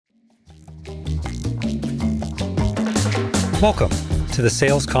Welcome to the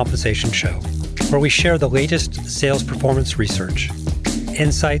Sales Compensation Show, where we share the latest sales performance research,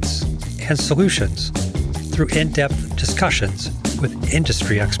 insights, and solutions through in-depth discussions with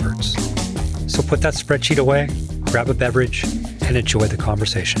industry experts. So put that spreadsheet away, grab a beverage, and enjoy the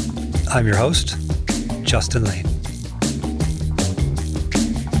conversation. I'm your host, Justin Lane.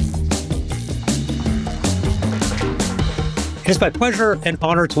 It is my pleasure and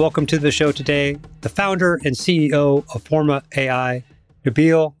honor to welcome to the show today the founder and CEO of Forma.ai,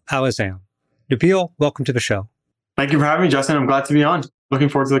 Nabeil Alazzam. Nabeil, welcome to the show. Thank you for having me, Justin. I'm glad to be on. Looking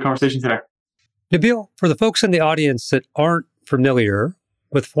forward to the conversation today. Nabeil, for the folks in the audience that aren't familiar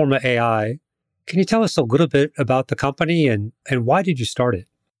with Forma.ai, can you tell us a little bit about the company and why did you start it?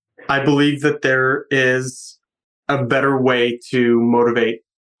 I believe that there is a better way to motivate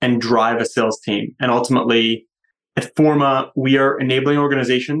and drive a sales team. And ultimately, at Forma, we are enabling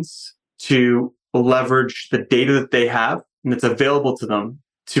organizations to leverage the data that they have and that's available to them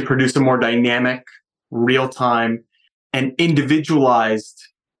to produce a more dynamic, real-time, and individualized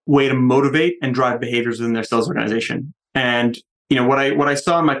way to motivate and drive behaviors within their sales organization. And what I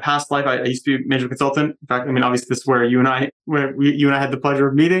saw in my past life, I used to be a management consultant. In fact, obviously this is where you and I had the pleasure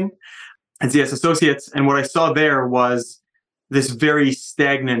of meeting as CS associates. And what I saw there was this very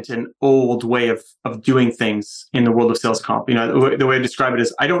stagnant and old way of doing things in the world of sales comp. The way I describe it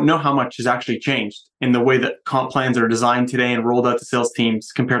is I don't know how much has actually changed in the way that comp plans are designed today and rolled out to sales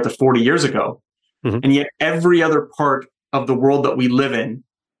teams compared to 40 years ago. Mm-hmm. And yet every other part of the world that we live in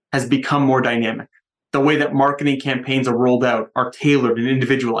has become more dynamic. The way that marketing campaigns are rolled out are tailored and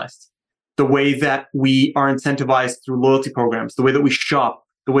individualized. The way that we are incentivized through loyalty programs, the way that we shop,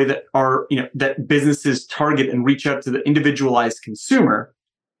 the way that that businesses target and reach out to the individualized consumer,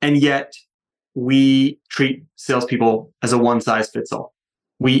 and yet we treat salespeople as a one-size-fits-all.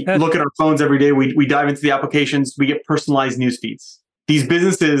 We look at our phones every day. We dive into the applications. We get personalized news feeds. These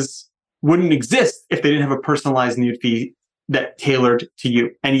businesses wouldn't exist if they didn't have a personalized news feed that tailored to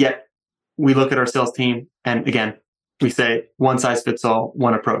you. And yet we look at our sales team, and again, we say one-size-fits-all,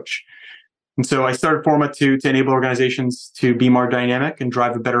 one approach. And so I started Forma to enable organizations to be more dynamic and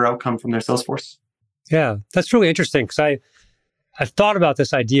drive a better outcome from their sales force. Yeah, that's really interesting because I've thought about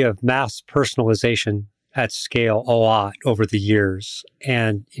this idea of mass personalization at scale a lot over the years.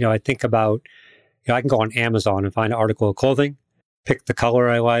 And, I think about, I can go on Amazon and find an article of clothing, pick the color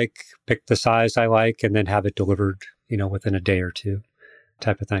I like, pick the size I like, and then have it delivered, within a day or two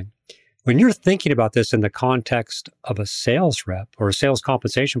type of thing. When you're thinking about this in the context of a sales rep or a sales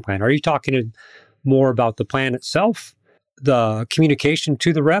compensation plan, are you talking more about the plan itself, the communication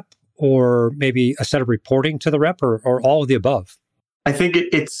to the rep, or maybe a set of reporting to the rep, or all of the above? I think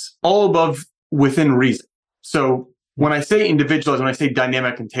it's all above within reason. So when I say individualized, when I say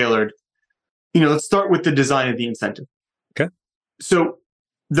dynamic and tailored, let's start with the design of the incentive. Okay. So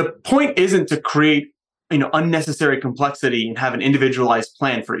the point isn't to create unnecessary complexity and have an individualized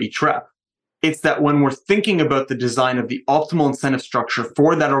plan for each rep. It's that when we're thinking about the design of the optimal incentive structure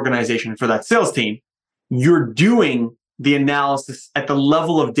for that organization, for that sales team, you're doing the analysis at the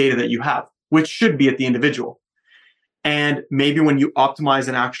level of data that you have, which should be at the individual. And maybe when you optimize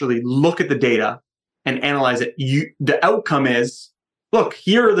and actually look at the data and analyze it, the outcome is, look,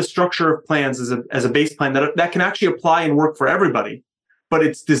 here are the structure of plans as a base plan that can actually apply and work for everybody, but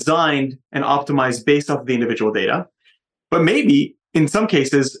it's designed and optimized based off of the individual data. But maybe in some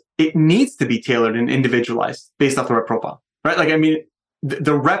cases, it needs to be tailored and individualized based off the rep profile, right?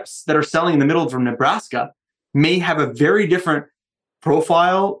 The reps that are selling in the middle of Nebraska may have a very different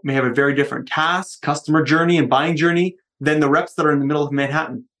profile, may have a very different task, customer journey, and buying journey than the reps that are in the middle of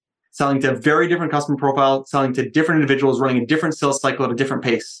Manhattan, selling to a very different customer profile, selling to different individuals, running a different sales cycle at a different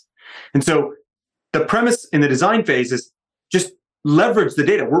pace. And so the premise in the design phase is just leverage the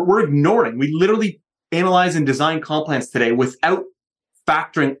data. We're ignoring. We literally analyze and design comp plans today without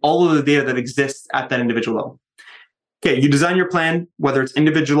factoring all of the data that exists at that individual level. Okay, you design your plan, whether it's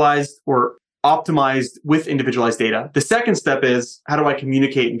individualized or optimized with individualized data. The second step is, how do I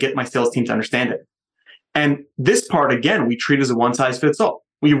communicate and get my sales team to understand it? And this part, again, we treat as a one-size-fits-all.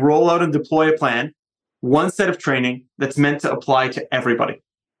 We roll out and deploy a plan, one set of training that's meant to apply to everybody.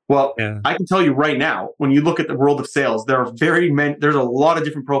 Well, yeah. I can tell you right now, when you look at the world of sales, there's a lot of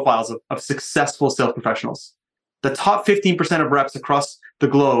different profiles of successful sales professionals. The top 15% of reps across the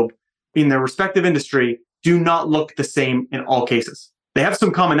globe in their respective industry do not look the same in all cases. They have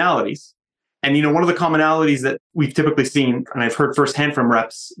some commonalities. And, one of the commonalities that we've typically seen, and I've heard firsthand from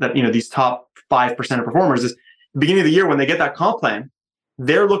reps that, these top 5% of performers is the beginning of the year when they get that comp plan,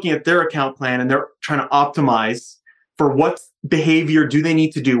 they're looking at their account plan and they're trying to optimize for what behavior do they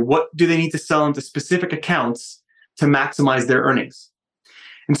need to do? What do they need to sell into specific accounts to maximize their earnings.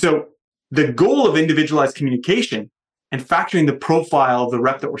 And so the goal of individualized communication and factoring the profile of the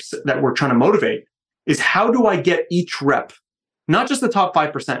rep that we're trying to motivate is, how do I get each rep, not just the top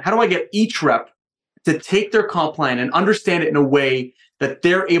 5%, how do I get each rep to take their comp plan and understand it in a way that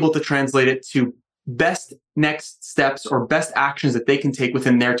they're able to translate it to best next steps or best actions that they can take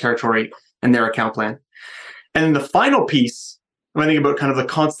within their territory and their account plan. And then the final piece, when I think about kind of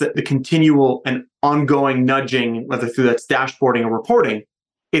the continual and ongoing nudging, whether through that's dashboarding or reporting,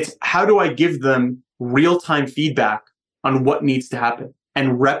 it's how do I give them real-time feedback on what needs to happen?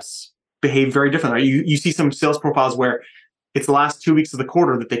 And reps behave very differently. You see some sales profiles where it's the last 2 weeks of the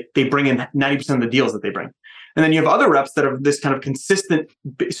quarter that they bring in 90% of the deals that they bring. And then you have other reps that have this kind of consistent,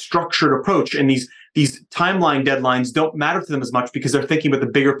 structured approach, and these timeline deadlines don't matter to them as much because they're thinking about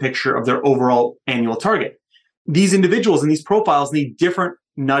the bigger picture of their overall annual target. These individuals and these profiles need different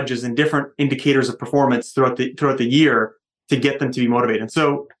nudges and different indicators of performance throughout the year to get them to be motivated. And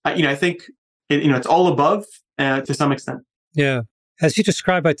so, I think it's all above to some extent. Yeah. As you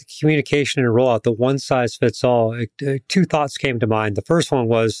described about the communication and rollout, the one size fits all, two thoughts came to mind. The first one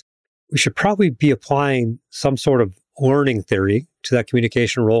was we should probably be applying some sort of learning theory to that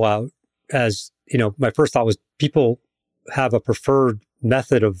communication rollout. As my first thought was people have a preferred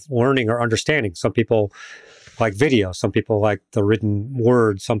method of learning or understanding. Some people like video, some people like the written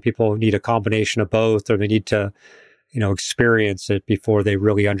word, some people need a combination of both, or they need to experience it before they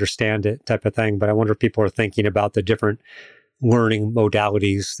really understand it, type of thing. But I wonder if people are thinking about the different learning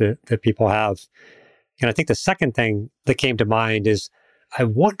modalities that people have. And I think the second thing that came to mind is, I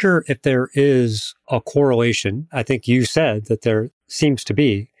wonder if there is a correlation, I think you said that there seems to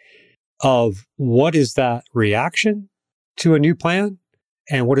be, of what is that reaction to a new plan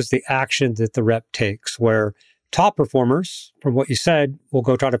and what is the action that the rep takes, where top performers, from what you said, will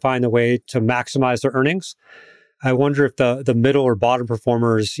go try to find a way to maximize their earnings. I wonder if the middle or bottom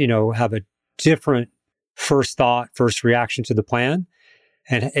performers, have a different first thought, first reaction to the plan.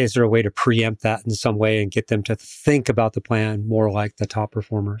 And is there a way to preempt that in some way and get them to think about the plan more like the top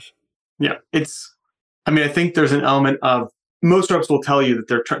performers? Yeah, I think there's an element of, most reps will tell you that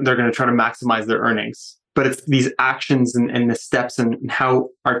they're going to try to maximize their earnings, but it's these actions and the steps and how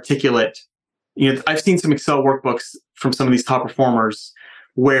articulate. I've seen some Excel workbooks from some of these top performers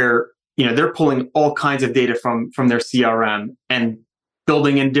where they're pulling all kinds of data from their CRM and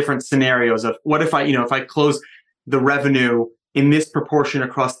building in different scenarios of, what if I close the revenue in this proportion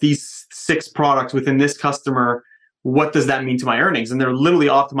across these 6 products within this customer, what does that mean to my earnings? And they're literally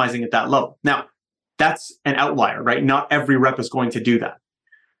optimizing at that level. Now, that's an outlier, right? Not every rep is going to do that.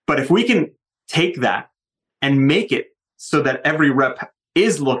 But if we can take that and make it so that every rep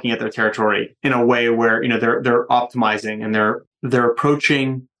is looking at their territory in a way where they're optimizing and they're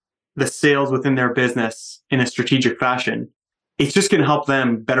approaching the sales within their business in a strategic fashion, it's just going to help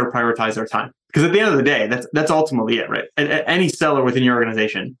them better prioritize their time. Because at the end of the day, that's ultimately it, right? Any seller within your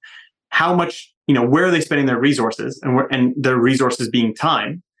organization, how much, where are they spending their resources, and their resources being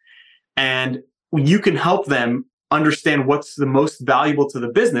time, and you can help them understand what's the most valuable to the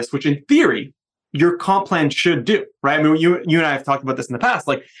business, which in theory your comp plan should do, right? I mean, you and I have talked about this in the past.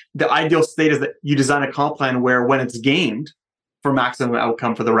 Like, the ideal state is that you design a comp plan where, when it's gamed for maximum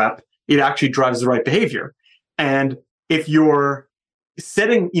outcome for the rep, it actually drives the right behavior. And if you're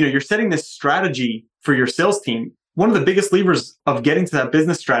setting this strategy for your sales team, one of the biggest levers of getting to that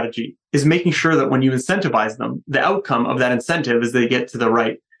business strategy is making sure that when you incentivize them, the outcome of that incentive is they get to the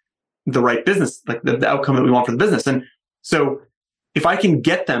right business, like the outcome that we want for the business. And so if I can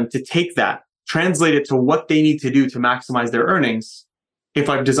get them to take that, translate it to what they need to do to maximize their earnings, if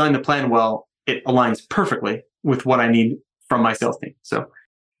I've designed the plan well, it aligns perfectly with what I need from my sales team. So,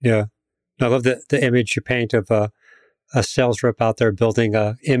 yeah, I love the image you paint of a sales rep out there building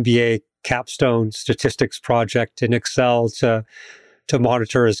a MBA capstone statistics project in Excel to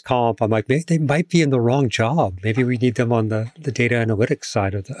monitor his comp. I'm like, maybe they might be in the wrong job. Maybe we need them on the data analytics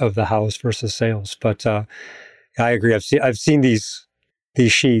side of the house versus sales. But I agree. I've seen these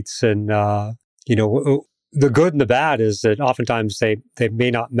sheets, and the good and the bad is that oftentimes they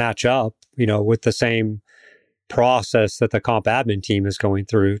may not match up, with the same process that the comp admin team is going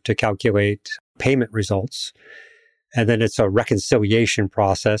through to calculate payment results. And then it's a reconciliation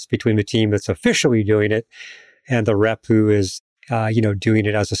process between the team that's officially doing it and the rep who is, doing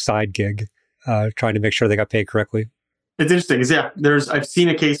it as a side gig, trying to make sure they got paid correctly. It's interesting because I've seen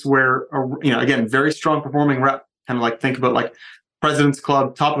a case where, again, very strong performing rep, kind of like, think about like President's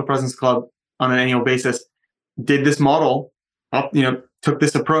Club, top of the President's Club on an annual basis, did this model, took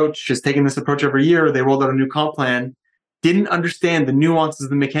this approach, just taking this approach every year. They rolled out a new comp plan, didn't understand the nuances,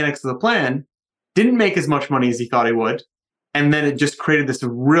 the mechanics of the plan, didn't make as much money as he thought he would. And then it just created this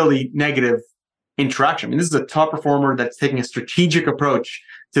really negative interaction. I mean, this is a top performer that's taking a strategic approach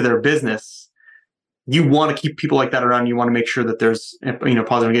to their business. You want to keep people like that around. You want to make sure that there's,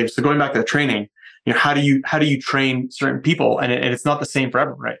 positive engagement. So going back to the training, how do you train certain people? And it's not the same for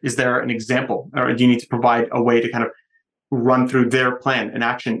everyone, right? Is there an example, or do you need to provide a way to kind of run through their plan and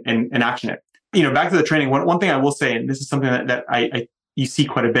action it? Back to the training. One thing I will say, and this is something that I you see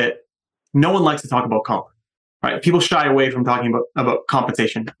quite a bit. No one likes to talk about comp, right? People shy away from talking about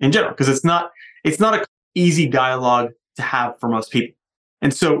compensation in general because it's not an easy dialogue to have for most people.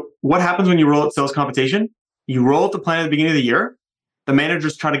 And so what happens when you roll out sales compensation? You roll out the plan at the beginning of the year. The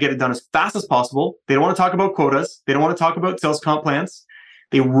managers try to get it done as fast as possible. They don't want to talk about quotas. They don't want to talk about sales comp plans.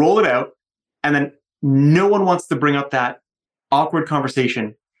 They roll it out, and then no one wants to bring up that awkward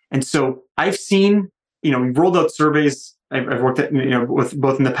conversation. And so I've seen, we've rolled out surveys. I've worked at, with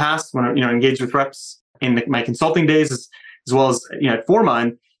both in the past when I, engaged with reps in my consulting days as well as, at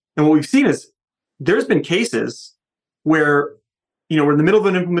Forma. And what we've seen is there's been cases where, we're in the middle of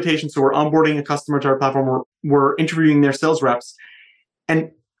an implementation. So we're onboarding a customer to our platform. We're interviewing their sales reps.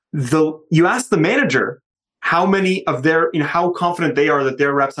 And you ask the manager how many of their, how confident they are that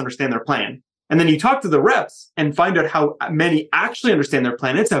their reps understand their plan. And then you talk to the reps and find out how many actually understand their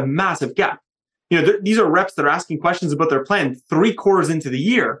plan. It's a massive gap. These are reps that are asking questions about their plan 3 quarters into the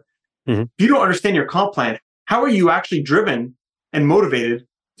year. Mm-hmm. If you don't understand your comp plan, how are you actually driven and motivated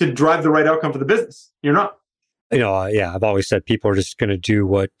to drive the right outcome for the business? You're not. I've always said people are just going to do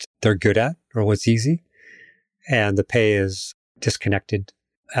what they're good at or what's easy. And the pay is disconnected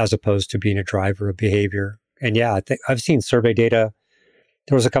as opposed to being a driver of behavior. And I think I've seen survey data.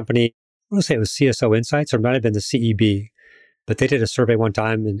 There was a company, I want to say it was CSO Insights, or it might have been the CEB, but they did a survey one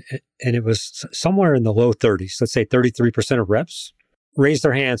time and it was somewhere in the low 30s. Let's say 33% of reps raised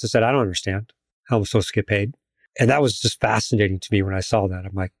their hands and said, I don't understand how I'm supposed to get paid. And that was just fascinating to me when I saw that.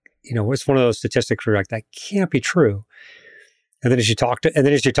 I'm like, it's one of those statistics where you're like, that can't be true. And then as you talk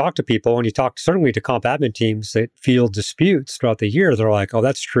to people, and you talk certainly to comp admin teams that field disputes throughout the year, they're like, oh,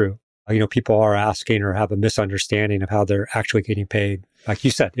 that's true. People are asking or have a misunderstanding of how they're actually getting paid. Like you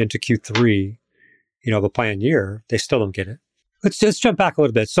said, into Q3, of a planned year, they still don't get it. Let's just jump back a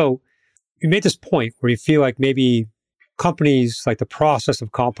little bit. So you made this point where you feel like maybe companies, like the process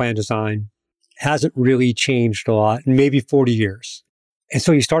of comp plan design hasn't really changed a lot in maybe 40 years. And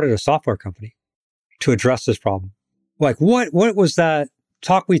so you started a software company to address this problem. Like what was that?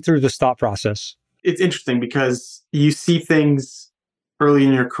 Talk me through this thought process. It's interesting because you see things early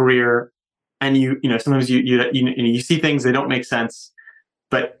in your career and sometimes you see things that don't make sense,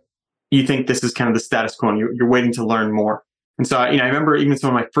 but you think this is kind of the status quo and you're waiting to learn more. And so, I remember even some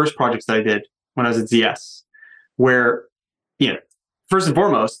of my first projects that I did when I was at ZS, where, first and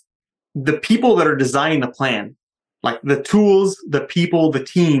foremost, the people that are designing the plan, like the tools, the people, the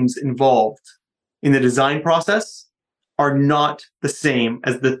teams involved in the design process are not the same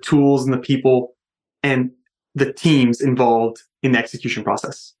as the tools and the people and the teams involved in the execution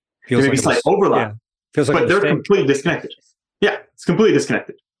process. There may be slight overlap, but they're completely disconnected. Yeah, it's completely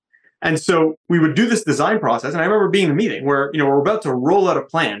disconnected. And so we would do this design process. And I remember being in a meeting where, we're about to roll out a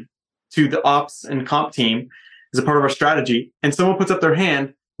plan to the ops and comp team as a part of our strategy. And someone puts up their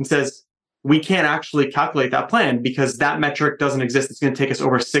hand and says, we can't actually calculate that plan because that metric doesn't exist. It's going to take us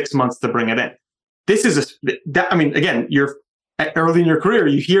over 6 months to bring it in. This is again, you're early in your career,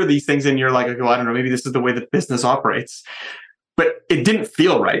 you hear these things and you're like, oh, I don't know, maybe this is the way that business operates. But it didn't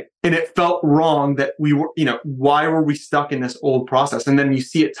feel right. And it felt wrong that we were, why were we stuck in this old process? And then you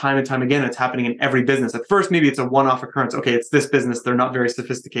see it time and time again. It's happening in every business. At first, maybe it's a one-off occurrence. Okay, it's this business. They're not very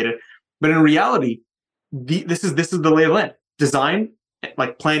sophisticated. But in reality, this is the lay of the land. Design,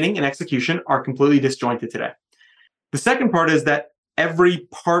 like planning and execution, are completely disjointed today. The second part is that every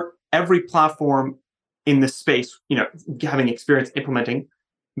platform in this space, having experience implementing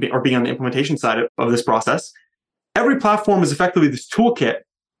or being on the implementation side of this process, every platform is effectively this toolkit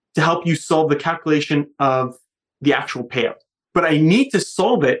to help you solve the calculation of the actual payout. But I need to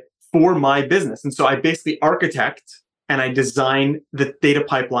solve it for my business. And so I basically architect and I design the data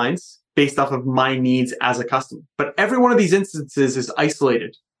pipelines based off of my needs as a customer. But every one of these instances is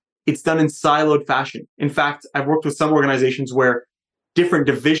isolated. It's done in siloed fashion. In fact, I've worked with some organizations where different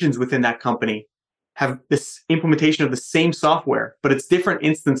divisions within that company have this implementation of the same software, but it's different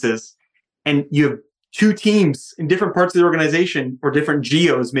instances. And you have 2 teams in different parts of the organization, or different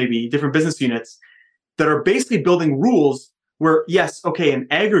geos, maybe different business units, that are basically building rules where, yes, okay, in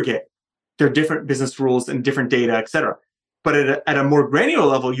aggregate, there are different business rules and different data, et cetera. But at a more granular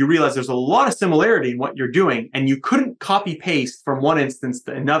level, you realize there's a lot of similarity in what you're doing, and you couldn't copy paste from one instance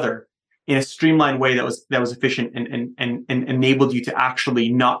to another in a streamlined way that was efficient and enabled you to actually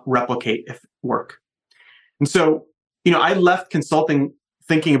not replicate work. And so, I left consulting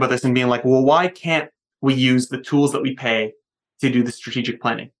thinking about this and being like, well, why can't we use the tools that we pay to do the strategic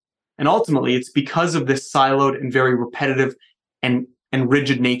planning? And ultimately, it's because of this siloed and very repetitive and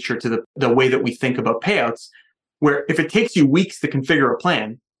rigid nature to the way that we think about payouts, where if it takes you weeks to configure a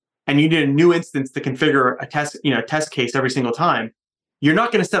plan and you need a new instance to configure a test case every single time, you're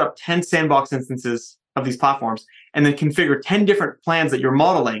not going to set up 10 sandbox instances of these platforms and then configure 10 different plans that you're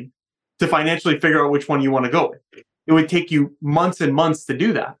modeling to financially figure out which one you want to go with. It would take you months and months to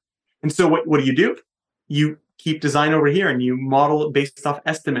do that. And so what do? You keep design over here and you model it based off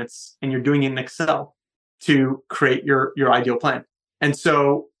estimates, and you're doing it in Excel to create your ideal plan. And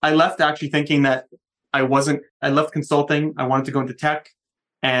so I left actually thinking that I left consulting. I wanted to go into tech.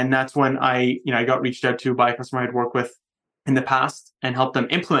 And that's when I got reached out to by a customer I'd worked with in the past and helped them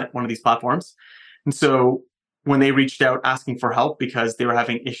implement one of these platforms. And so when they reached out asking for help because they were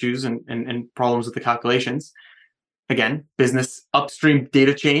having issues and problems with the calculations, again, business upstream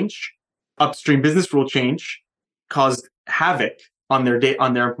data change, upstream business rule change caused havoc on their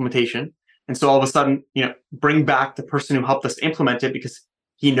implementation. And so all of a sudden, bring back the person who helped us implement it because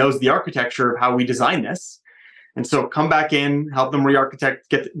he knows the architecture of how we design this. And so come back in, help them re-architect,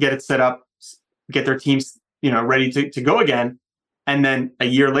 get it set up, get their teams, ready to go again. And then a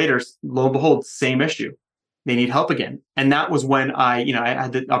year later, lo and behold, same issue. They need help again. And that was when I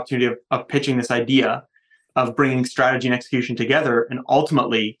had the opportunity of pitching this idea of bringing strategy and execution together and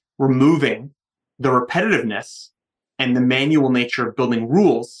ultimately removing the repetitiveness and the manual nature of building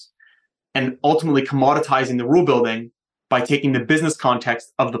rules, and ultimately commoditizing the rule building by taking the business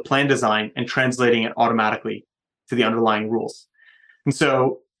context of the plan design and translating it automatically to the underlying rules. And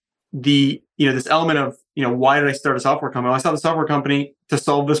so this element of, why did I start a software company? Well, I started a software company to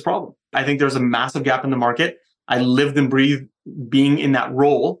solve this problem. I think there's a massive gap in the market. I lived and breathed being in that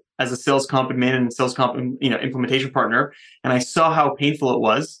role as a sales comp admin and sales comp, implementation partner. And I saw how painful it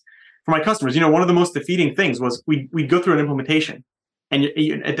was for my customers. One of the most defeating things was we'd go through an implementation. And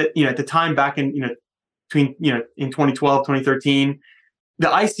at the time back in, in 2012, 2013, the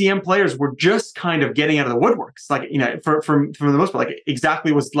ICM players were just kind of getting out of the woodworks. Like, for the most part, like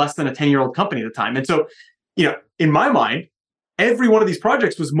exactly was less than a 10-year-old company at the time. And so, in my mind, every one of these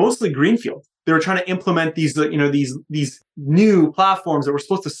projects was mostly greenfield. They were trying to implement these new platforms that were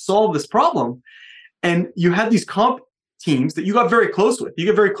supposed to solve this problem. And you had these comp teams that you got very close with. You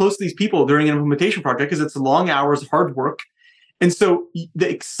get very close to these people during an implementation project because it's long hours, hard work. And so the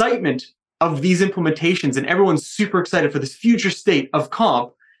excitement of these implementations, and everyone's super excited for this future state of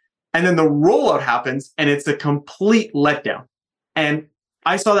comp. And then the rollout happens and it's a complete letdown. And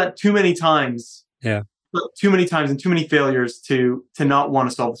I saw that too many times. Yeah. Too many times and too many failures to not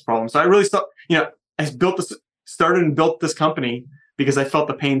want to solve this problem. So I really started and built this company because I felt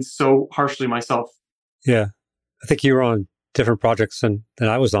the pain so harshly myself. Yeah. I think you were on different projects than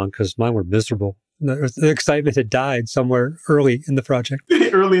I was on because mine were miserable. The excitement had died somewhere early in the project.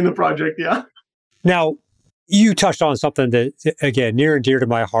 Early in the project, yeah. Now, you touched on something that, again, near and dear to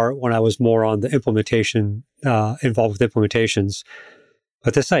my heart when I was more on the implementation, involved with implementations.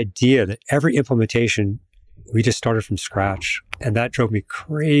 But this idea that every implementation, we just started from scratch. And that drove me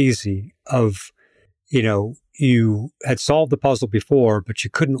crazy of, you had solved the puzzle before, but you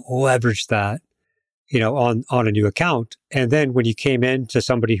couldn't leverage that, on a new account. And then when you came in to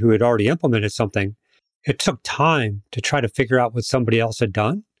somebody who had already implemented something, it took time to try to figure out what somebody else had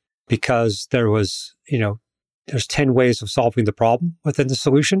done because there was, there's 10 ways of solving the problem within the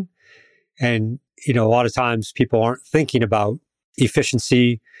solution. And, a lot of times people aren't thinking about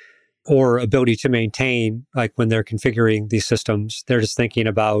efficiency or ability to maintain, like when they're configuring these systems, they're just thinking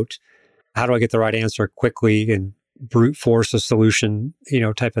about how do I get the right answer quickly and brute force a solution,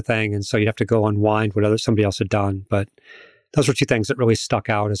 type of thing. And so you'd have to go unwind what somebody else had done. But those were two things that really stuck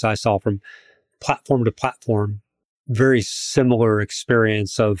out as I saw from platform to platform. Very similar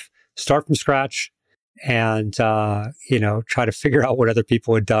experience of start from scratch and, try to figure out what other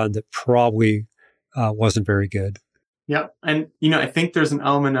people had done that probably wasn't very good. Yeah. And, I think there's an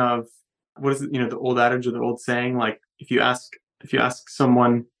element of, what is it, the old adage or the old saying, like if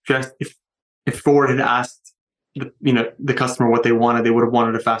Ford had asked the customer what they wanted, they would have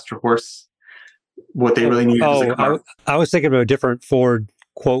wanted a faster horse. What they really needed was a car. I was thinking of a different Ford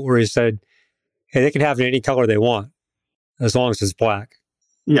quote where he said, hey, they can have it any color they want as long as it's black.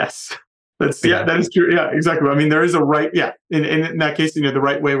 Yes. That is true. Yeah, exactly. I mean, there is a right. Yeah. In that case, the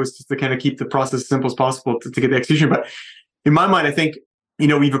right way was just to kind of keep the process as simple as possible to get the execution. But in my mind, I think,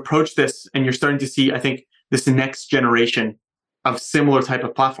 we've approached this and you're starting to see, I think, this next generation of similar type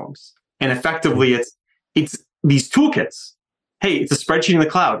of platforms. And effectively, it's these toolkits. Hey, it's a spreadsheet in the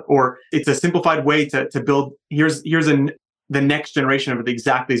cloud, or it's a simplified way to build. Here's the next generation of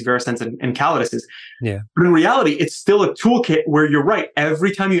exactly as Verisense and Calidus is. Yeah. But in reality, it's still a toolkit where you're right.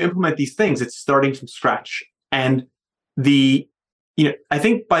 Every time you implement these things, it's starting from scratch. And I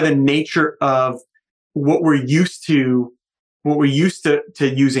think by the nature of what we're used to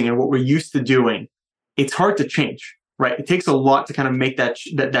using and what we're used to doing, it's hard to change, right? It takes a lot to kind of make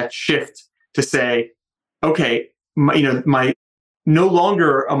that shift to say, okay, no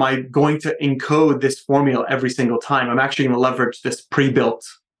longer am I going to encode this formula every single time. I'm actually going to leverage this pre-built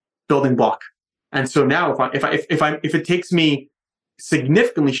building block. And so now, if it takes me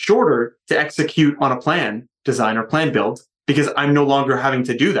significantly shorter to execute on a plan design or plan build, because I'm no longer having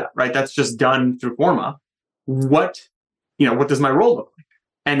to do that, right? That's just done through Forma. What does my role look like?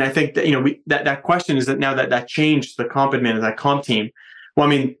 And I think that that question is that now that changed the comp admin and that comp team. Well, I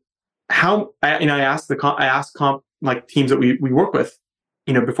mean, I asked comp like teams that we work with,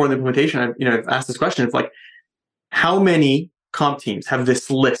 before the implementation, I've asked this question. It's like, how many comp teams have this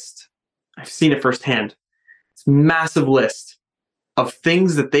list? I've seen it firsthand. It's a massive list of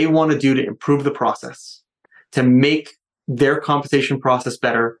things that they want to do to improve the process, to make their compensation process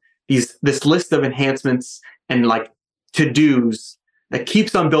better. This list of enhancements and like to-dos that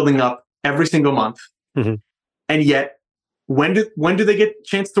keeps on building up every single month. Mm-hmm. And yet, when do they get a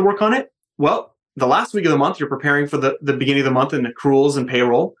chance to work on it? Well, the last week of the month, you're preparing for the beginning of the month and accruals and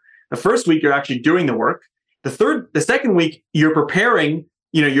payroll. The first week, you're actually doing the work. The second week, you're preparing,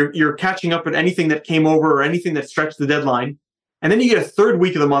 you're catching up on anything that came over or anything that stretched the deadline. And then you get a third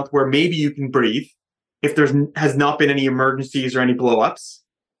week of the month where maybe you can breathe if has not been any emergencies or any blowups.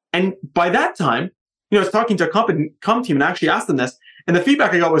 And by that time, I was talking to a comp team and actually asked them this. And the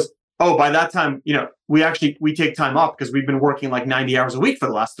feedback I got was, oh, by that time, we take time off because we've been working like 90 hours a week for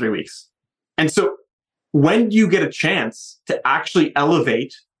the last 3 weeks. And so when do you get a chance to actually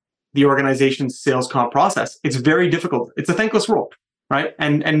elevate the organization's sales comp process? It's very difficult. It's a thankless role, right?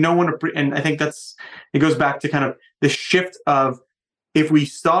 And no one, and I think it goes back to kind of the shift of, if we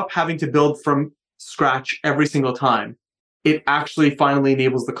stop having to build from scratch every single time, it actually finally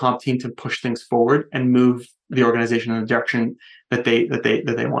enables the comp team to push things forward and move the organization in the direction that they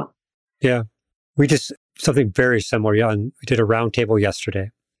want. Yeah. We just, something very similar. Yeah. And we did a roundtable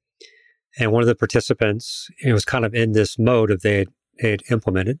yesterday. And one of the participants, was kind of in this mode of they had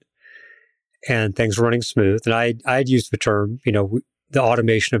implemented and things were running smooth. And I'd used the term, the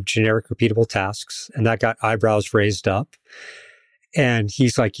automation of generic repeatable tasks. And that got eyebrows raised up. And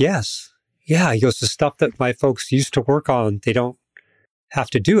he's like, yes. Yeah. He goes, the stuff that my folks used to work on, they don't have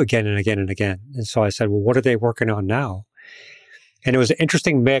to do again and again and again. And so I said, well, what are they working on now? And it was an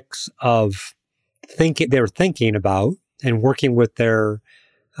interesting mix of they were thinking about and working with their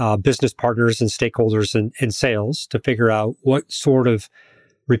business partners and stakeholders in sales to figure out what sort of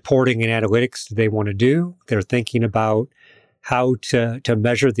reporting and analytics do they want to do. They're thinking about how to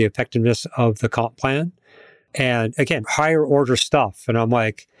measure the effectiveness of the comp plan. And again, higher order stuff. And I'm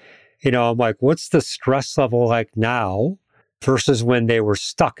like, what's the stress level like now versus when they were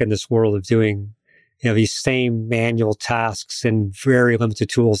stuck in this world of doing, these same manual tasks and very limited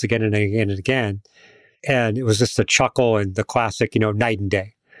tools again and again and again. And it was just a chuckle and the classic, night and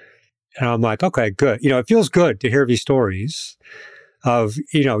day. And I'm like, okay, good. It feels good to hear these stories of,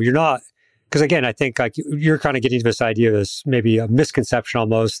 you're not, because again, I think like you're kind of getting to this idea of this maybe a misconception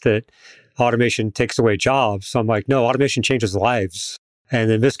almost that automation takes away jobs. So I'm like, no, automation changes lives.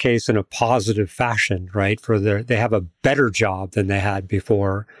 And in this case, in a positive fashion, right? They have a better job than they had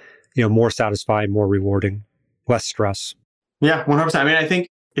before, more satisfying, more rewarding, less stress. Yeah, 100%. I mean, I think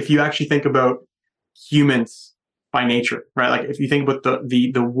if you actually think about humans by nature, right? Like if you think about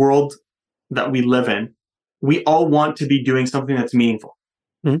the world that we live in, we all want to be doing something that's meaningful.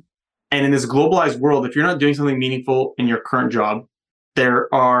 Mm-hmm. And in this globalized world, if you're not doing something meaningful in your current job,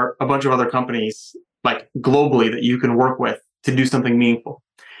 there are a bunch of other companies like globally that you can work with to do something meaningful.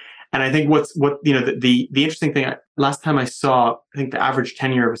 And I think the interesting thing, last time I saw, I think the average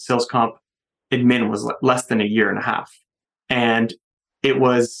tenure of a sales comp admin was less than a year and a half. And it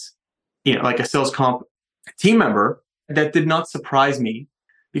was, like a sales comp team member that did not surprise me,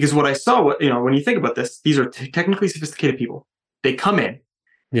 because what I saw, when you think about this, these are technically sophisticated people. They come in,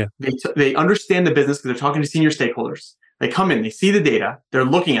 yeah, they understand the business because they're talking to senior stakeholders. They come in, they see the data, they're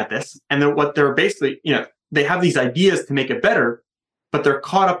looking at this, and they're basically, they have these ideas to make it better, but they're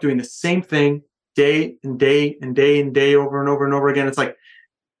caught up doing the same thing day and day and day and day over and over and over again. It's like,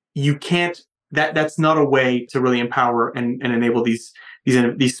 you can't, that's not a way to really empower and enable these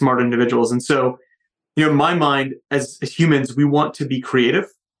smart individuals. And so, in my mind, as humans, we want to be creative.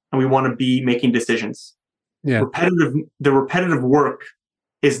 and we want to be making decisions. Yeah. The repetitive work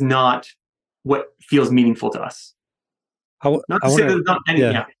is not what feels meaningful to us. Not to say that there's not any,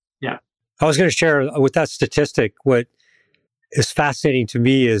 yeah. I was going to share with that statistic, what is fascinating to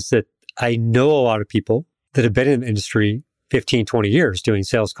me is that I know a lot of people that have been in the industry 15, 20 years doing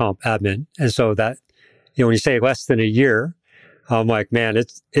sales comp admin. And so that, when you say less than a year, I'm like, man,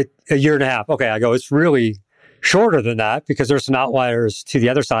 it's a year and a half. Okay, I go, it's really shorter than that because there's some outliers to the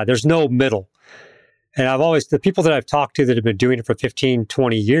other side. There's no middle. And the people that I've talked to that have been doing it for 15,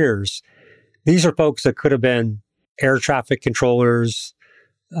 20 years, these are folks that could have been air traffic controllers,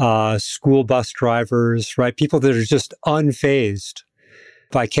 school bus drivers, right? People that are just unfazed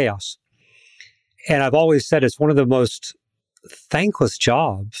by chaos. And I've always said it's one of the most thankless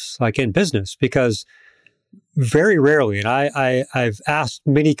jobs, like in business, because very rarely, and I've asked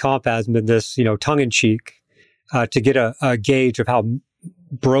many comp admin this, tongue in cheek, to get a gauge of how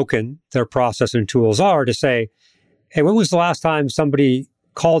broken their process and tools are, to say, hey, when was the last time somebody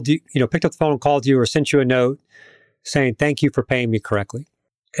called you, picked up the phone and called you or sent you a note saying, thank you for paying me correctly?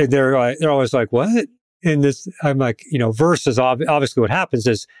 And they're always like, what? And this, I'm like, versus obviously what happens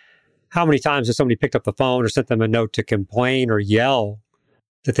is, how many times has somebody picked up the phone or sent them a note to complain or yell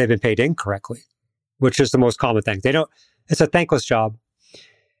that they've been paid incorrectly, which is the most common thing. It's a thankless job.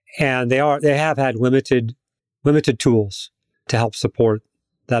 And they have had limited tools to help support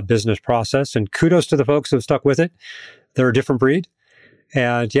that business process. And kudos to the folks who have stuck with it. They're a different breed.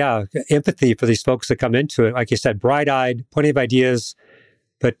 And yeah, empathy for these folks that come into it. Like you said, bright-eyed, plenty of ideas,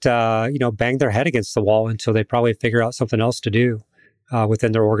 but, bang their head against the wall until they probably figure out something else to do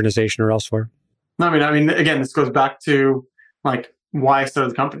within their organization or elsewhere. No, I mean, again, this goes back to like why I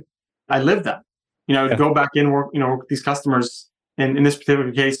started the company. I lived that. I would go back in, work with these customers. And in this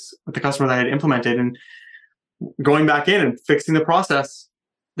particular case, with the customer that I had implemented, and going back in and fixing the process,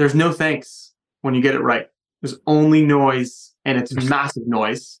 there's no thanks when you get it right. There's only noise, and it's massive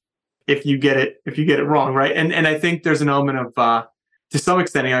noise if you get it wrong, right? And I think there's an element of to some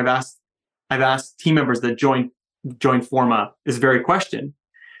extent, I've asked team members that join Forma this very question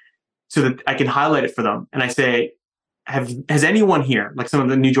so that I can highlight it for them. And I say, has anyone here, like some of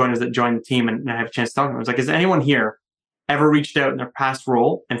the new joiners that join the team, and I have a chance to talk to them, I was like, has anyone here ever reached out in their past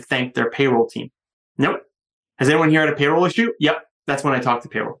role and thanked their payroll team? Nope. Has anyone here had a payroll issue? Yep. That's when I talk to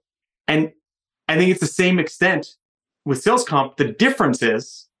payroll. And I think it's the same extent with sales comp. The difference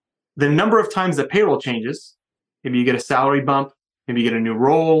is the number of times that payroll changes. Maybe you get a salary bump. Maybe you get a new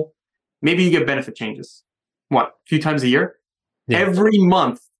role. Maybe you get benefit changes. What? A few times a year? Yeah. Every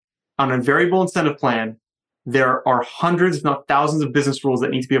month on a variable incentive plan, there are hundreds, if not thousands, of business rules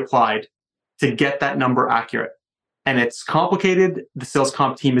that need to be applied to get that number accurate. And it's complicated. The sales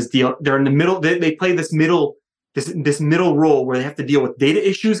comp team they're in the middle. They play this middle role where they have to deal with data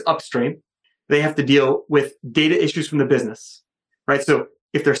issues upstream. They have to deal with data issues from the business, right? So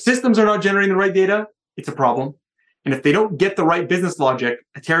if their systems are not generating the right data, it's a problem. And if they don't get the right business logic,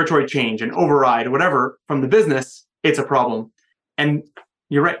 a territory change, an override, or whatever from the business, it's a problem. And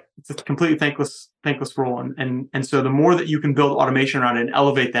you're right. It's a completely thankless role. And so the more that you can build automation around it and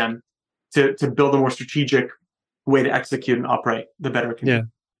elevate them to build a more strategic way to execute and operate, the better it can be.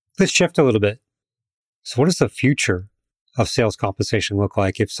 Let's shift a little bit. So what does the future of sales compensation look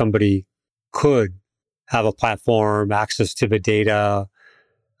like if somebody could have a platform, access to the data,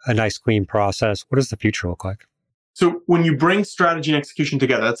 a nice clean process? What does the future look like? So when you bring strategy and execution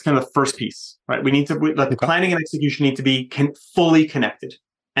together, that's kind of the first piece, right? Planning and execution need to be fully connected.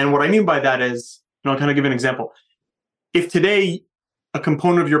 And what I mean by that is, I'll kind of give an example. If today a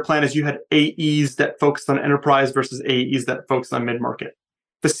component of your plan is you had AEs that focused on enterprise versus AEs that focused on mid-market,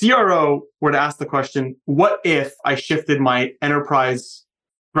 the CRO were to ask the question, what if I shifted my enterprise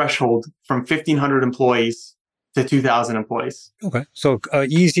threshold from 1,500 employees to 2,000 employees? Okay. So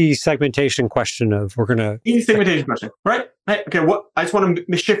easy segmentation question of Easy segmentation question, right? Okay, I just want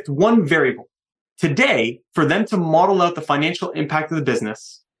to shift one variable. Today, for them to model out the financial impact of the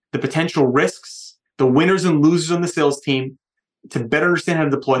business, the potential risks, the winners and losers on the sales team, to better understand how to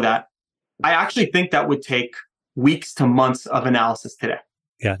deploy that, I actually think that would take weeks to months of analysis today.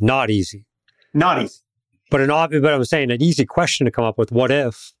 Yeah, not easy. Not easy. But I'm saying an easy question to come up with, what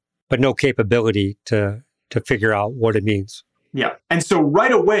if, but no capability to figure out what it means. Yeah. And so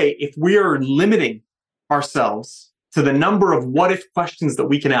right away, if we are limiting ourselves to the number of what if questions that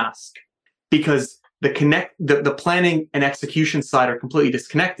we can ask, because the planning and execution side are completely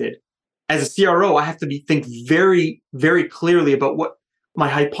disconnected, as a CRO, I have to think very, very clearly about what my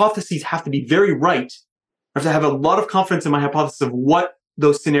hypotheses have to be very right. I have to have a lot of confidence in my hypothesis of what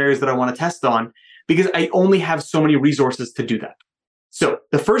those scenarios that I want to test on, because I only have so many resources to do that. So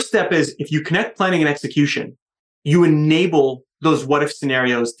the first step is if you connect planning and execution, you enable those what if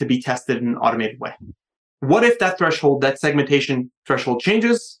scenarios to be tested in an automated way. What if that threshold, that segmentation threshold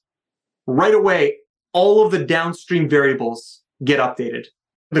changes? Right away, all of the downstream variables get updated.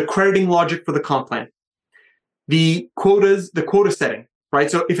 The crediting logic for the comp plan, the quotas, the quota setting,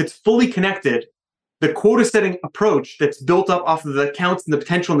 right? So if it's fully connected, the quota setting approach that's built up off of the accounts and the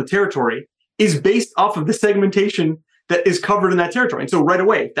potential in the territory is based off of the segmentation that is covered in that territory. And so right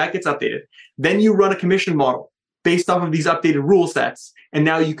away, that gets updated. Then you run a commission model based off of these updated rule sets. And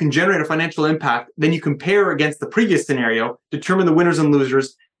now you can generate a financial impact. Then you compare against the previous scenario, determine the winners and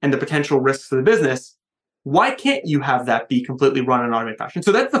losers and the potential risks to the business. Why can't you have that be completely run in an automated fashion?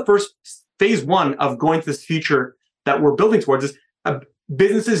 So that's the first phase one of going to this future that we're building towards is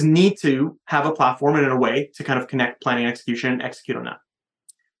businesses need to have a platform and in a way to kind of connect planning and execution and execute on that.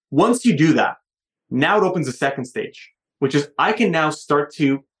 Once you do that, now it opens a second stage, which is I can now start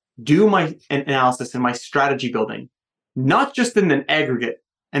to do my analysis and my strategy building, not just in an aggregate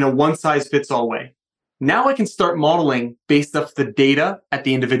and a one-size-fits-all way. Now I can start modeling based off the data at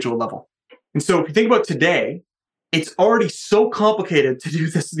the individual level. And so if you think about today, it's already so complicated to do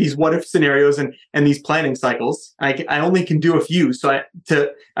these what-if scenarios and these planning cycles. I only can do a few. So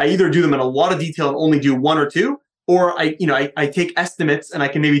I either do them in a lot of detail and only do one or two, or I take estimates and I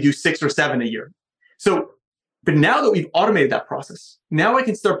can maybe do 6 or 7 a year. So, but now that we've automated that process, now I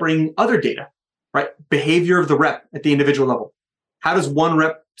can start bringing other data, right? Behavior of the rep at the individual level. How does one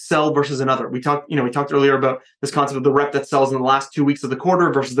rep sell versus another? We talked earlier about this concept of the rep that sells in the last 2 weeks of the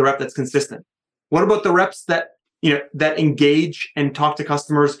quarter versus the rep that's consistent. What about the reps that engage and talk to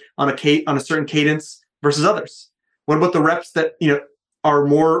customers on a certain cadence versus others? What about the reps that are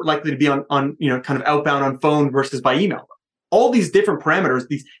more likely to be on kind of outbound on phone versus by email? All these different parameters,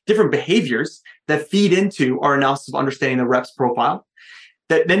 these different behaviors that feed into our analysis of understanding the rep's profile,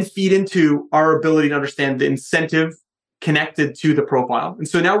 that then feed into our ability to understand the incentive connected to the profile. And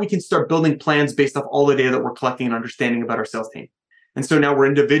so now we can start building plans based off all the data that we're collecting and understanding about our sales team. And so now we're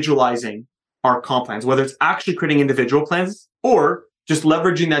individualizing our comp plans, whether it's actually creating individual plans or just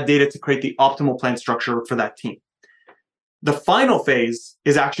leveraging that data to create the optimal plan structure for that team. The final phase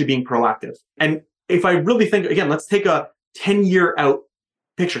is actually being proactive. And if I really think, again, let's take a 10-year out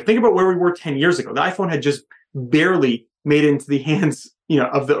picture. Think about where we were 10 years ago. The iPhone had just barely made it into the hands,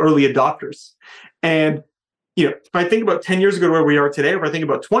 of the early adopters. And, if I think about 10 years ago to where we are today, or if I think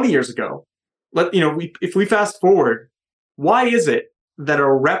about 20 years ago, if we fast forward, why is it that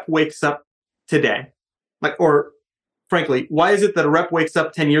a rep wakes up today, or frankly, why is it that a rep wakes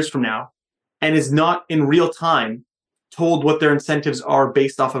up 10 years from now and is not in real time told what their incentives are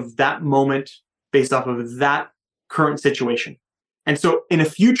based off of that moment, based off of that current situation? And so in a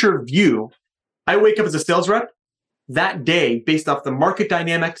future view, I wake up as a sales rep that day based off the market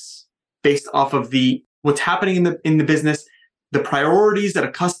dynamics, based off of what's happening in the business, the priorities at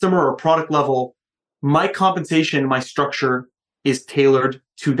a customer or product level. My compensation, my structure is tailored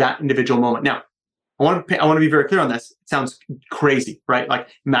to that individual moment. Now, I want to be very clear on this. It sounds crazy, right? Like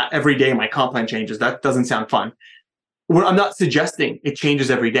every day my comp plan changes. That doesn't sound fun. I'm not suggesting it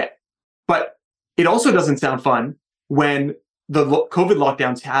changes every day, but it also doesn't sound fun when the COVID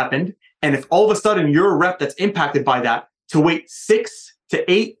lockdowns happened. And if all of a sudden you're a rep that's impacted by that, to wait 6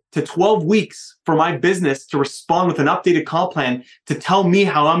 to 8 to 12 weeks for my business to respond with an updated comp plan to tell me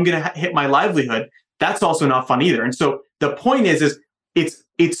how I'm going to hit my livelihood, that's also not fun either. And so the point is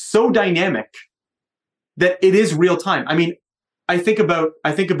it's so dynamic that it is real time. I mean, I think about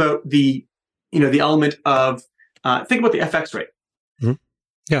the element of think about the FX rate. Mm-hmm.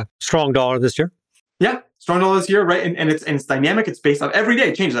 Yeah, strong dollar this year. Yeah, strong dollar this year, right? And it's dynamic. It's based on every day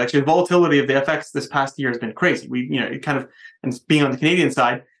it changes. Actually, the volatility of the FX this past year has been crazy. It kind of, and being on the Canadian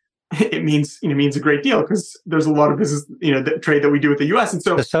side, it means a great deal because there's a lot of business trade that we do with the U.S. And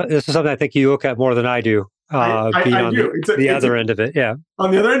so this is something I think you look at more than I do. Being on the other end of it, yeah. On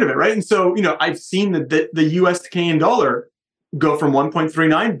the other end of it, right? And so I've seen the U.S. to Canadian dollar go from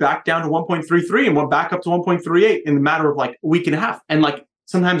 1.39 back down to 1.33 and went back up to 1.38 in the matter of like a week and a half. And like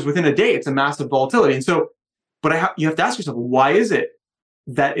sometimes within a day, it's a massive volatility. And so, but you have to ask yourself, why is it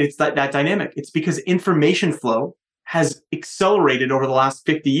that it's that dynamic? It's because information flow has accelerated over the last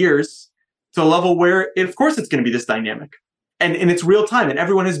 50 years to a level where, of course, it's going to be this dynamic. And it's real time and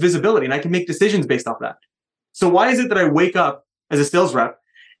everyone has visibility and I can make decisions based off that. So why is it that I wake up as a sales rep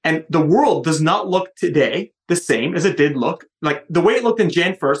and the world does not look today the same as it did look? Like the way it looked in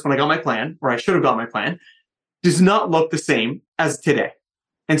Jan 1st when I got my plan, or I should have got my plan, does not look the same as today.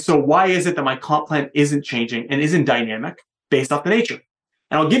 And so why is it that my comp plan isn't changing and isn't dynamic based off the nature?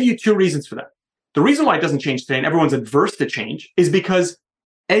 And I'll give you 2 reasons for that. The reason why it doesn't change today and everyone's adverse to change is because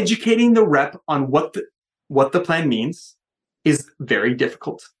educating the rep on what the plan means is very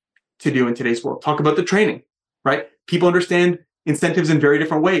difficult to do in today's world. Talk about the training, right? People understand incentives in very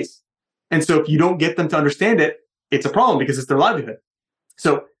different ways. And so if you don't get them to understand it, it's a problem because it's their livelihood.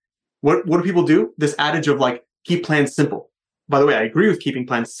 So what do people do? This adage of like, keep plans simple. By the way, I agree with keeping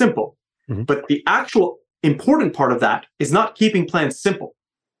plans simple, but the actual important part of that is not keeping plans simple.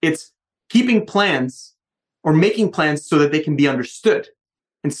 It's keeping plans or making plans so that they can be understood.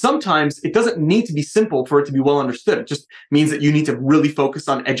 And sometimes it doesn't need to be simple for it to be well understood. It just means that you need to really focus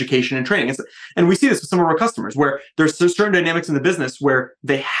on education and training. And we see this with some of our customers where there's certain dynamics in the business where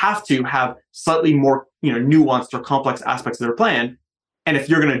they have to have slightly more, nuanced or complex aspects of their plan. And if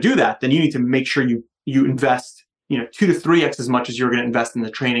you're going to do that, then you need to make sure you invest, 2 to 3x as much as you're going to invest in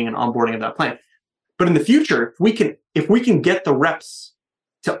the training and onboarding of that plan. But in the future, if we can get the reps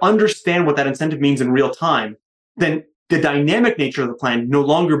to understand what that incentive means in real time, then the dynamic nature of the plan no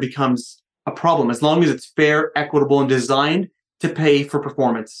longer becomes a problem as long as it's fair, equitable, and designed to pay for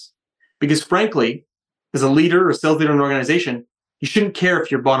performance. Because frankly, as a leader or sales leader in an organization, you shouldn't care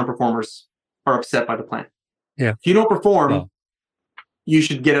if your bottom performers are upset by the plan. Yeah. If you don't perform, you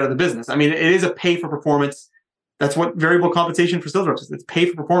should get out of the business. I mean, it is a pay for performance. That's what variable compensation for sales reps is. It's pay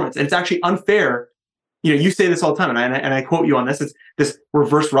for performance. And it's actually unfair. You say this all the time, and I quote you on this. It's this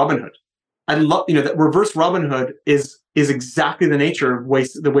reverse Robin Hood. I love, that reverse Robin Hood is exactly the nature of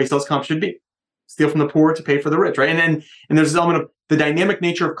the way sales comp should be. Steal from the poor to pay for the rich, right? And there's this element of the dynamic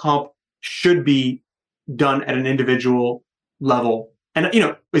nature of comp should be done at an individual level. And,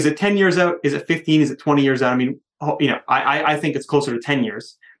 is it 10 years out? Is it 15? Is it 20 years out? I mean, I think it's closer to 10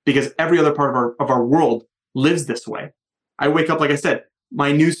 years because every other part of our world lives this way. I wake up, like I said,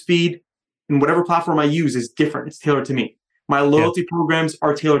 my news feed and whatever platform I use is different. It's tailored to me. My loyalty programs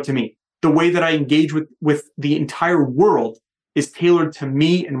are tailored to me. The way that I engage with the entire world is tailored to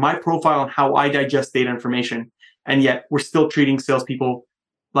me and my profile and how I digest data information. And yet we're still treating salespeople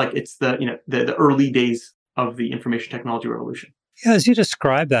like it's the early days of the information technology revolution. Yeah, as you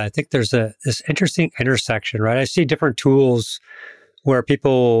describe that, I think there's this interesting intersection, right? I see different tools where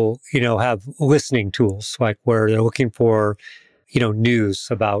people, have listening tools, like where they're looking for, news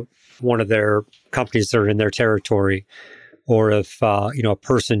about one of their companies that are in their territory. Or if, a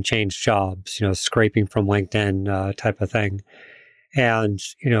person changed jobs, scraping from LinkedIn type of thing. And,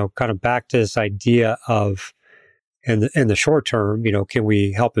 kind of back to this idea of in the short term, can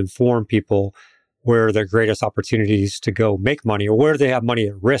we help inform people where are their greatest opportunities to go make money or where they have money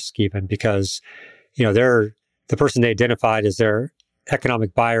at risk even because, they're the person they identified as their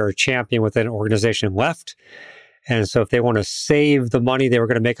economic buyer or champion within an organization left. And so if they want to save the money they were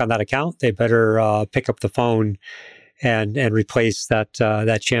going to make on that account, they better pick up the phone and replace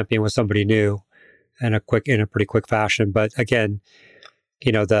that champion with somebody new in a pretty quick fashion. But again,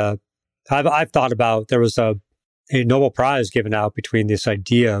 I've thought about there was a Nobel Prize given out between this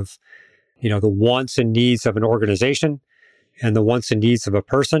idea of the wants and needs of an organization and the wants and needs of a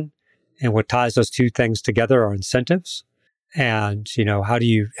person, and what ties those two things together are incentives. And how do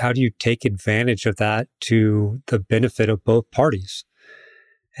you take advantage of that to the benefit of both parties?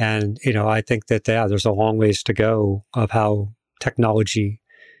 And, I think that, there's a long ways to go of how technology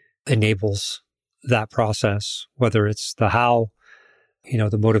enables that process, whether it's the how,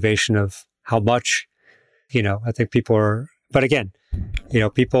 the motivation of how much, I think but again,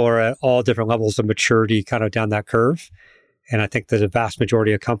 people are at all different levels of maturity kind of down that curve. And I think that the vast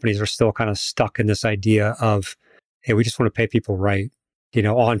majority of companies are still kind of stuck in this idea of, hey, we just want to pay people right,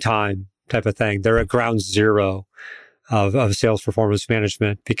 on time type of thing. They're at ground zero of sales performance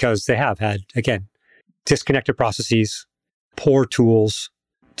management because they have had, again, disconnected processes, poor tools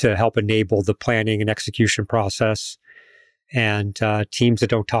to help enable the planning and execution process, and teams that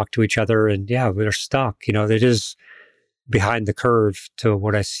don't talk to each other. And they're stuck. It is behind the curve to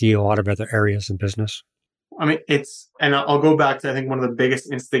what I see a lot of other areas in business. I mean, and I'll go back to, I think, one of the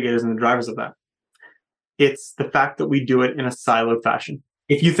biggest instigators and the drivers of that. It's the fact that we do it in a siloed fashion.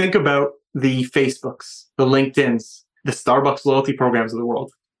 If you think about the Facebooks, the LinkedIn's, the Starbucks loyalty programs of the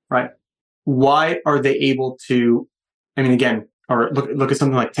world, right? Why are they able to, again, or look at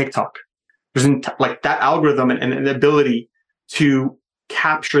something like TikTok. There's like that algorithm and the ability to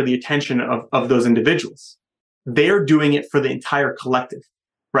capture the attention of those individuals. They're doing it for the entire collective,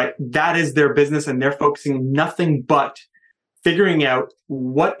 right? That is their business, and they're focusing nothing but figuring out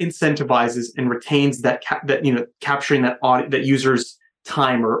what incentivizes and retains that capturing that user's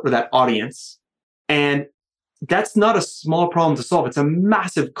time or that audience. And that's not a small problem to solve. It's a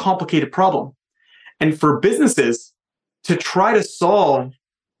massive, complicated problem. And for businesses to try to solve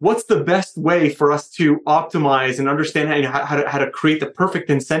what's the best way for us to optimize and understand how to create the perfect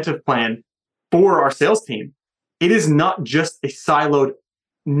incentive plan for our sales team. It is not just a siloed,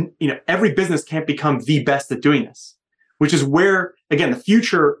 every business can't become the best at doing this, which is where, again, the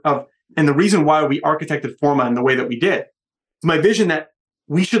future of, and the reason why we architected Forma in the way that we did. It's my vision that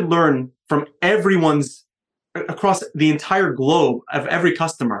we should learn from everyone's, across the entire globe of every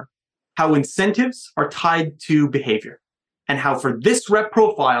customer, how incentives are tied to behavior, and how for this rep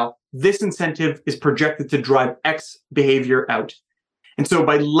profile, this incentive is projected to drive X behavior out. And so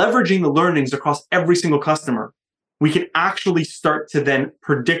by leveraging the learnings across every single customer, we can actually start to then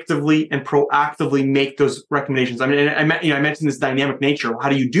predictively and proactively make those recommendations. I mean, I mentioned this dynamic nature. How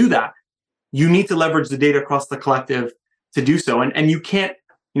do you do that? You need to leverage the data across the collective to do so. And you can't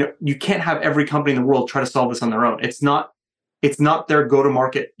have every company in the world try to solve this on their own. It's not their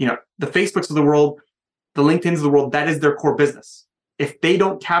go-to-market. The Facebooks of the world, the LinkedIns of the world, that is their core business. If they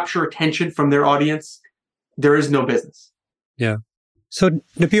don't capture attention from their audience, there is no business. Yeah. So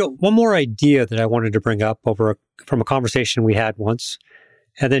Nabeil, one more idea that I wanted to bring up from a conversation we had once,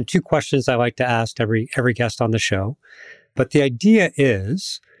 and then two questions I like to ask every guest on the show. But the idea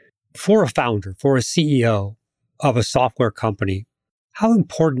is, for a founder, for a CEO of a software company, how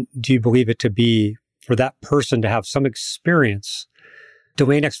important do you believe it to be for that person to have some experience,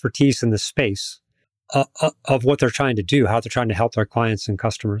 domain expertise in the space of what they're trying to do, how they're trying to help their clients and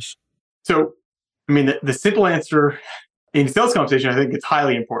customers? So, I mean, the simple answer in sales conversation, I think it's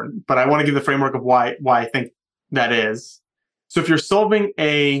highly important, but I want to give the framework of why I think that is. So if you're solving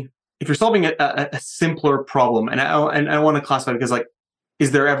a simpler problem, and I want to classify, because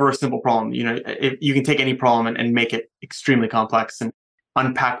is there ever a simple problem? If you can take any problem and make it extremely complex and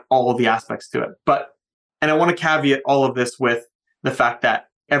unpack all of the aspects to it. And I want to caveat all of this with the fact that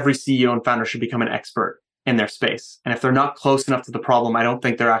every CEO and founder should become an expert in their space. And if they're not close enough to the problem, I don't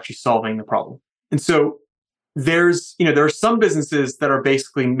think they're actually solving the problem. And so there are some businesses that are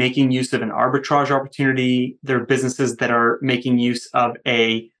basically making use of an arbitrage opportunity. There are businesses that are making use of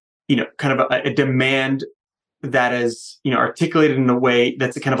a demand that is, articulated in a way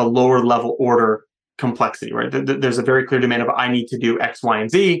that's a kind of a lower level order complexity, right? There's a very clear demand of, I need to do X, Y, and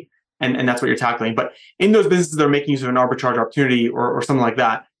Z, and that's what you're tackling. But in those businesses that are making use of an arbitrage opportunity or something like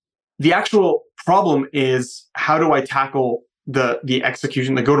that, the actual problem is, how do I tackle the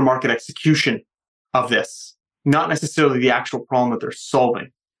execution, the go-to-market execution of this? Not necessarily the actual problem that they're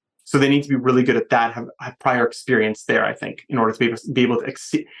solving. So they need to be really good at that, have prior experience there, I think, in order to be able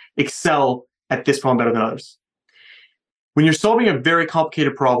to excel at this problem better than others. When you're solving a very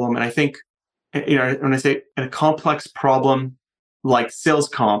complicated problem, and I think, when I say a complex problem like sales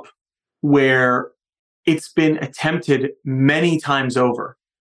comp, where it's been attempted many times over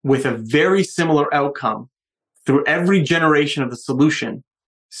with a very similar outcome through every generation of the solution,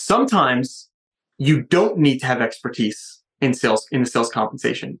 sometimes you don't need to have expertise in the sales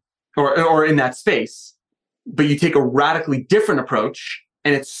compensation or in that space, but you take a radically different approach,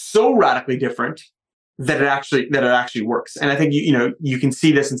 and it's so radically different that it actually works. And I think you can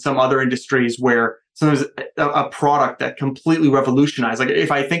see this in some other industries where sometimes a product that completely revolutionized. Like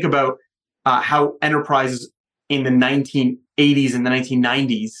if I think about how enterprises in the 1980s and the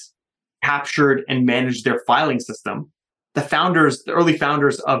 1990s captured and managed their filing system, the early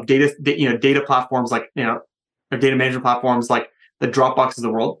founders of data platforms or data management platforms like the Dropbox of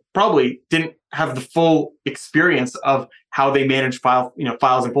the world probably didn't have the full experience of how they manage files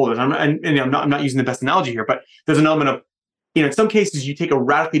and folders. I'm not using the best analogy here, but there's an element of, in some cases you take a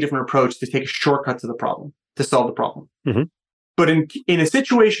radically different approach to take a shortcut to the problem, to solve the problem. Mm-hmm. But in a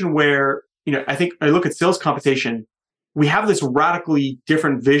situation where, I think I look at sales compensation, we have this radically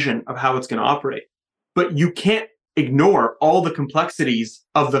different vision of how it's going to operate, but you can't ignore all the complexities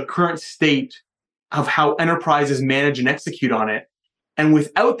of the current state of how enterprises manage and execute on it. And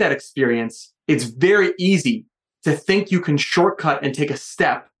without that experience, it's very easy to think you can shortcut and take a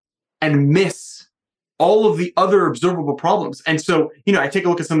step and miss all of the other observable problems. And so, I take a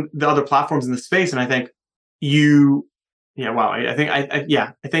look at some of the other platforms in the space, and I think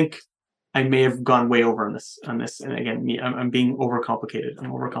I think I may have gone way over on this. And again, I'm being overcomplicated.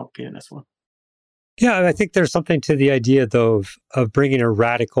 I'm overcomplicating this one. Yeah, I think there's something to the idea, though, of bringing a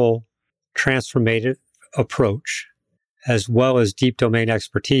radical, transformative approach, as well as deep domain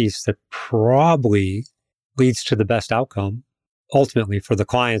expertise, that probably leads to the best outcome, ultimately, for the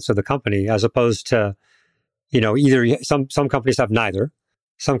clients of the company, as opposed to, either some companies have neither.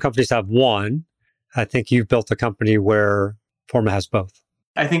 Some companies have one. I think you've built a company where Forma has both.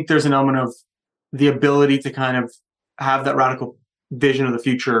 I think there's an element of the ability to kind of have that radical vision of the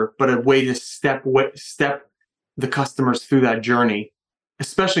future, but a way to step the customers through that journey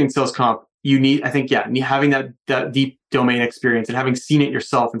especially in sales comp, you need, I think, having that deep domain experience and having seen it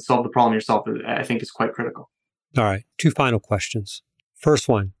yourself and solved the problem yourself, I think is quite critical. All right. 2 final questions. First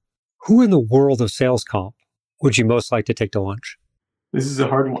one, who in the world of sales comp would you most like to take to lunch? This is a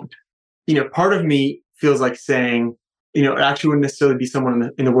hard one. Part of me feels like saying, it actually wouldn't necessarily be someone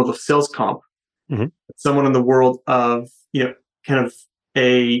in the world of sales comp, someone in the world of, kind of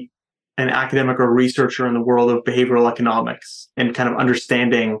an academic or researcher in the world of behavioral economics and kind of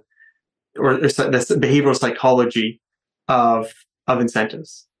understanding or the behavioral psychology of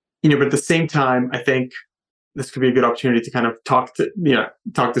incentives. But at the same time, I think this could be a good opportunity to kind of talk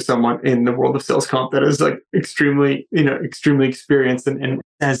to someone in the world of sales comp that is like extremely experienced and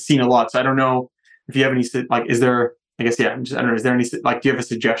has seen a lot. So I don't know if you have any, like, is there, I guess, I don't know, is there any, like, do you have a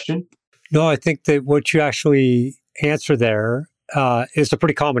suggestion? No, I think that what you actually answer there is a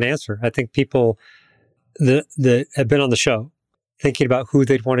pretty common answer. I think people that have been on the show thinking about who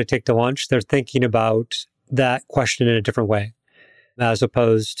they'd want to take to lunch, they're thinking about that question in a different way, as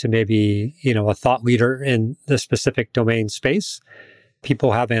opposed to maybe, a thought leader in the specific domain space.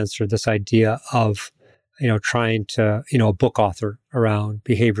 People have answered this idea of, trying to, a book author around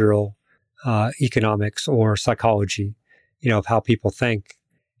behavioral economics or psychology, of how people think.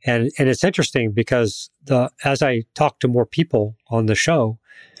 And it's interesting because as I talk to more people on the show,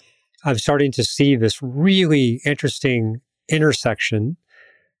 I'm starting to see this really interesting intersection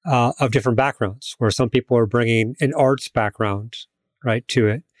of different backgrounds, where some people are bringing an arts background, right, to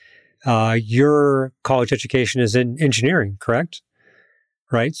it. Your college education is in engineering, correct?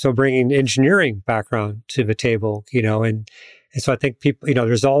 Right. So bringing engineering background to the table, and so I think people,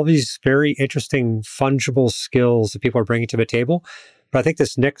 there's all these very interesting fungible skills that people are bringing to the table. But I think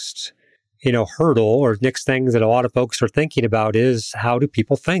this next, hurdle or next thing that a lot of folks are thinking about is, how do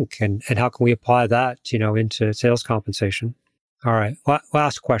people think and how can we apply that, into sales compensation? All right.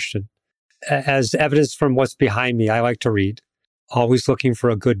 Last question. As evidence from what's behind me, I like to read. Always looking for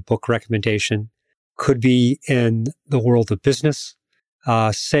a good book recommendation. Could be in the world of business,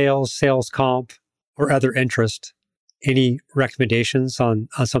 sales comp, or other interest. Any recommendations on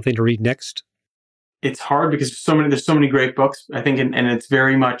something to read next? It's hard because there's so many great books, I think, and it's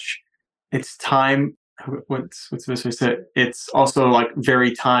very much, it's time. What's the best way to say it? It's also like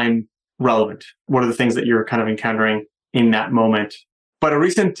very time relevant. What are the things that you're kind of encountering in that moment? But a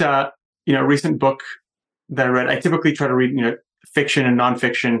recent book that I read, I typically try to read, fiction and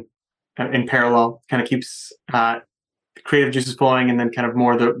nonfiction in parallel. Kind of keeps creative juices flowing, and then kind of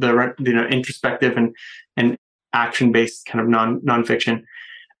more the introspective and action based kind of nonfiction.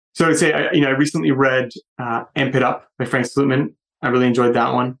 So I'd say, I recently read Amp It Up by Frank Slootman. I really enjoyed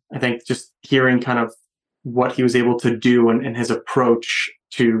that one. I think just hearing kind of what he was able to do and his approach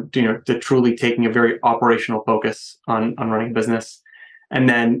to truly taking a very operational focus on running a business. And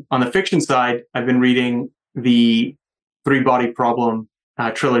then on the fiction side, I've been reading the 3-Body Problem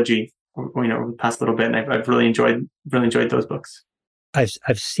trilogy, over the past little bit, and I've really enjoyed those books.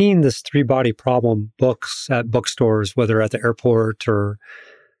 I've seen this 3-Body Problem books at bookstores, whether at the airport or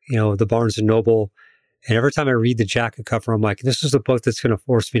the Barnes and Noble. And every time I read the jacket cover, I'm like, this is a book that's going to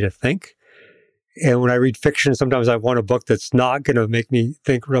force me to think. And when I read fiction, sometimes I want a book that's not going to make me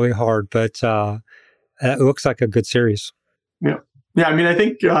think really hard. But it looks like a good series. Yeah. I mean, I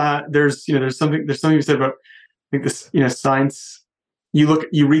think there's something you said about, I think this, science.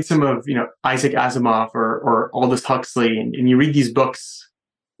 You read some of Isaac Asimov or Aldous Huxley, and you read these books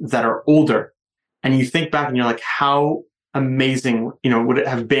that are older, and you think back and you're like, how amazing would it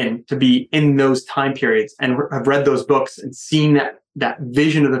have been to be in those time periods and have read those books and seen that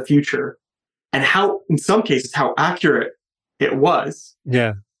vision of the future, and how in some cases how accurate it was.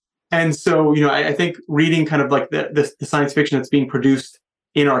 Yeah. And so I think reading kind of like the science fiction that's being produced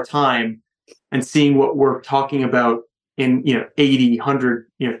in our time and seeing what we're talking about in 80, 100,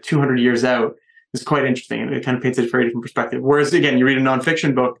 200 years out is quite interesting, and it kind of paints a very different perspective. Whereas again, you read a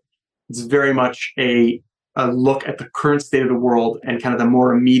nonfiction book, it's very much a look at the current state of the world and kind of the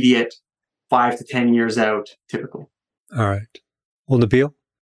more immediate 5 to 10 years out, typically. All right. Well, Nabeil,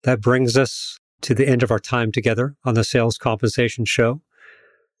 that brings us to the end of our time together on the Sales Compensation Show.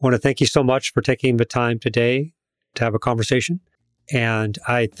 I want to thank you so much for taking the time today to have a conversation, and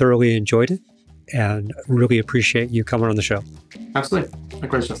I thoroughly enjoyed it and really appreciate you coming on the show. Absolutely.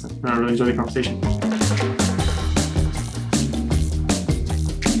 Likewise, Justin. I really enjoyed the conversation.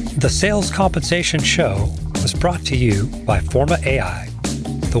 The Sales Compensation Show was brought to you by Forma.ai,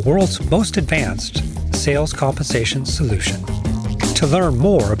 the world's most advanced sales compensation solution. To learn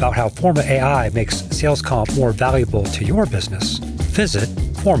more about how Forma.ai makes sales comp more valuable to your business, visit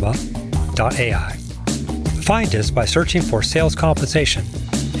Forma.ai. Find us by searching for Sales Compensation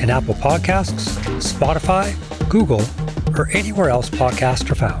in Apple Podcasts, Spotify, Google, or anywhere else podcasts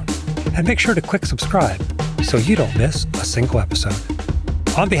are found. And make sure to click subscribe so you don't miss a single episode.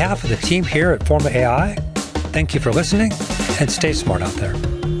 On behalf of the team here at Forma.ai, thank you for listening and stay smart out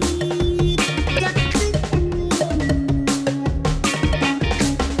there.